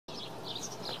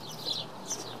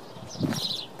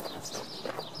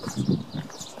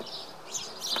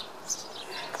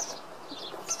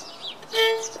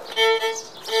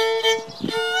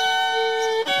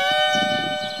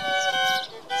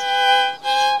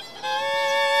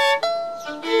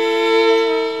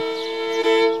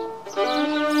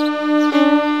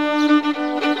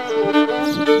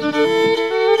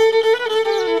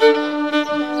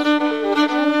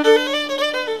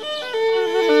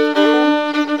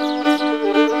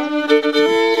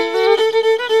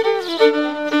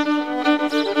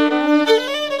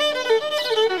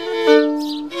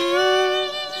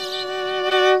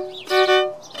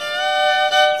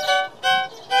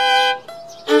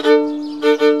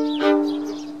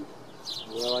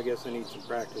guess I need some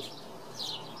practice.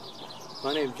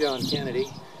 My name's John Kennedy,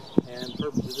 and the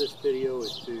purpose of this video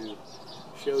is to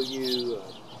show you a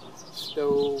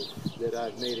stove that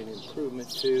I've made an improvement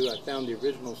to. I found the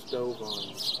original stove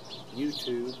on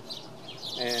YouTube,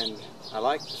 and I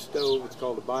like the stove. It's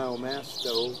called a biomass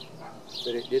stove,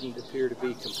 but it didn't appear to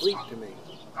be complete to me.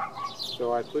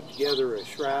 So I put together a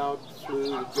shroud, flue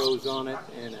that goes on it,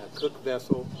 and a cook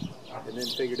vessel, and then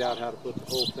figured out how to put the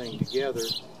whole thing together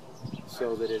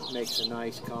so that it makes a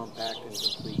nice, compact, and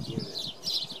complete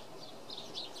unit.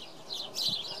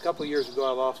 A couple years ago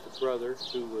I lost a brother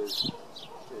who was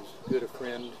as good a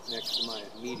friend next to my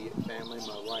immediate family,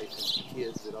 my wife and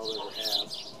kids, that I'll ever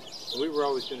have. And we were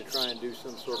always going to try and do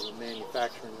some sort of a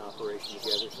manufacturing operation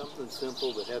together, something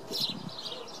simple that had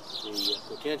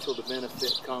the potential to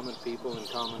benefit common people in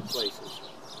common places.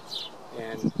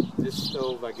 And this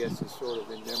stove, I guess, is sort of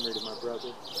in memory to my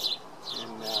brother.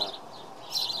 And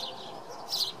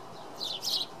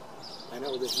I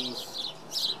know that he's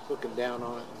looking down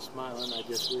on it and smiling. I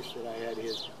just wish that I had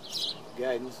his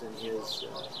guidance and his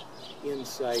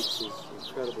insights, his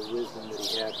incredible wisdom that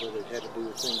he had, whether it had to do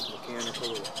with things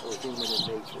mechanical or human in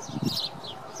nature.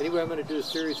 Anyway, I'm going to do a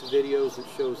series of videos that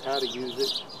shows how to use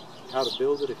it, how to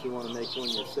build it if you want to make one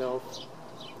yourself,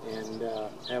 and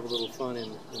have a little fun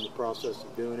in the process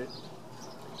of doing it.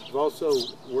 I've also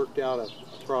worked out a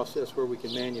process where we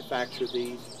can manufacture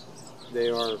these. They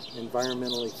are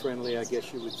environmentally friendly, I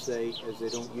guess you would say, as they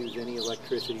don't use any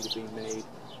electricity to be made.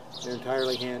 They're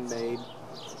entirely handmade,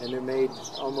 and they're made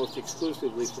almost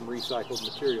exclusively from recycled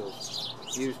materials.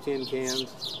 Used tin cans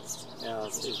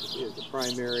is the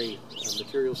primary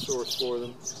material source for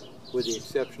them, with the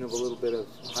exception of a little bit of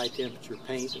high temperature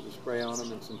paint that we spray on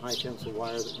them and some high tensile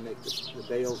wire that we make the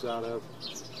bales out of.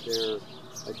 They're,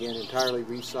 again, entirely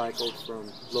recycled from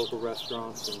local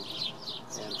restaurants and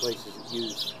places that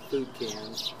use food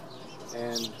cans.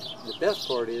 And the best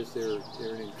part is they're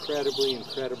an incredibly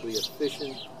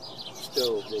efficient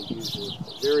stove. They use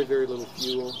very little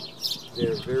fuel.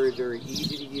 They're very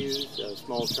easy to use. A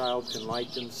small child can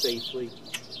light them safely.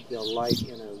 They'll light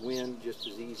in a wind just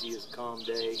as easy as a calm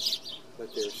day,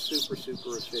 but they're super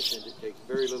efficient. It takes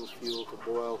very little fuel to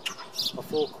boil a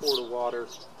full quart of water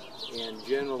in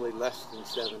generally less than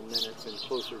 7 minutes and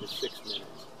closer to 6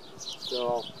 minutes. So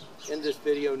I'll end this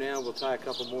video now. We'll tie a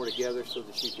couple more together so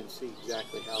that you can see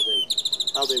exactly how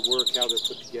they work, how they're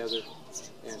put together,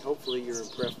 and hopefully you're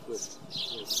impressed with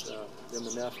them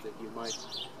enough that you might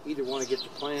either want to get the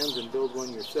plans and build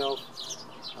one yourself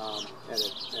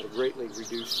at a greatly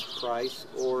reduced price,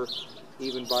 or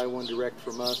even buy one direct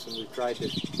from us. And we've tried to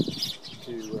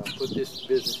put this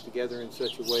business together in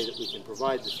such a way that we can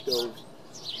provide the stoves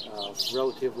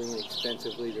relatively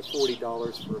inexpensively. They're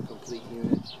 $40 for a complete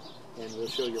unit, and we'll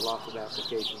show you lots of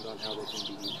applications on how they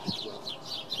can be used as well.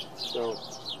 So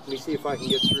let me see if I can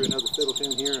get through another fiddle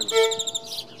tune here.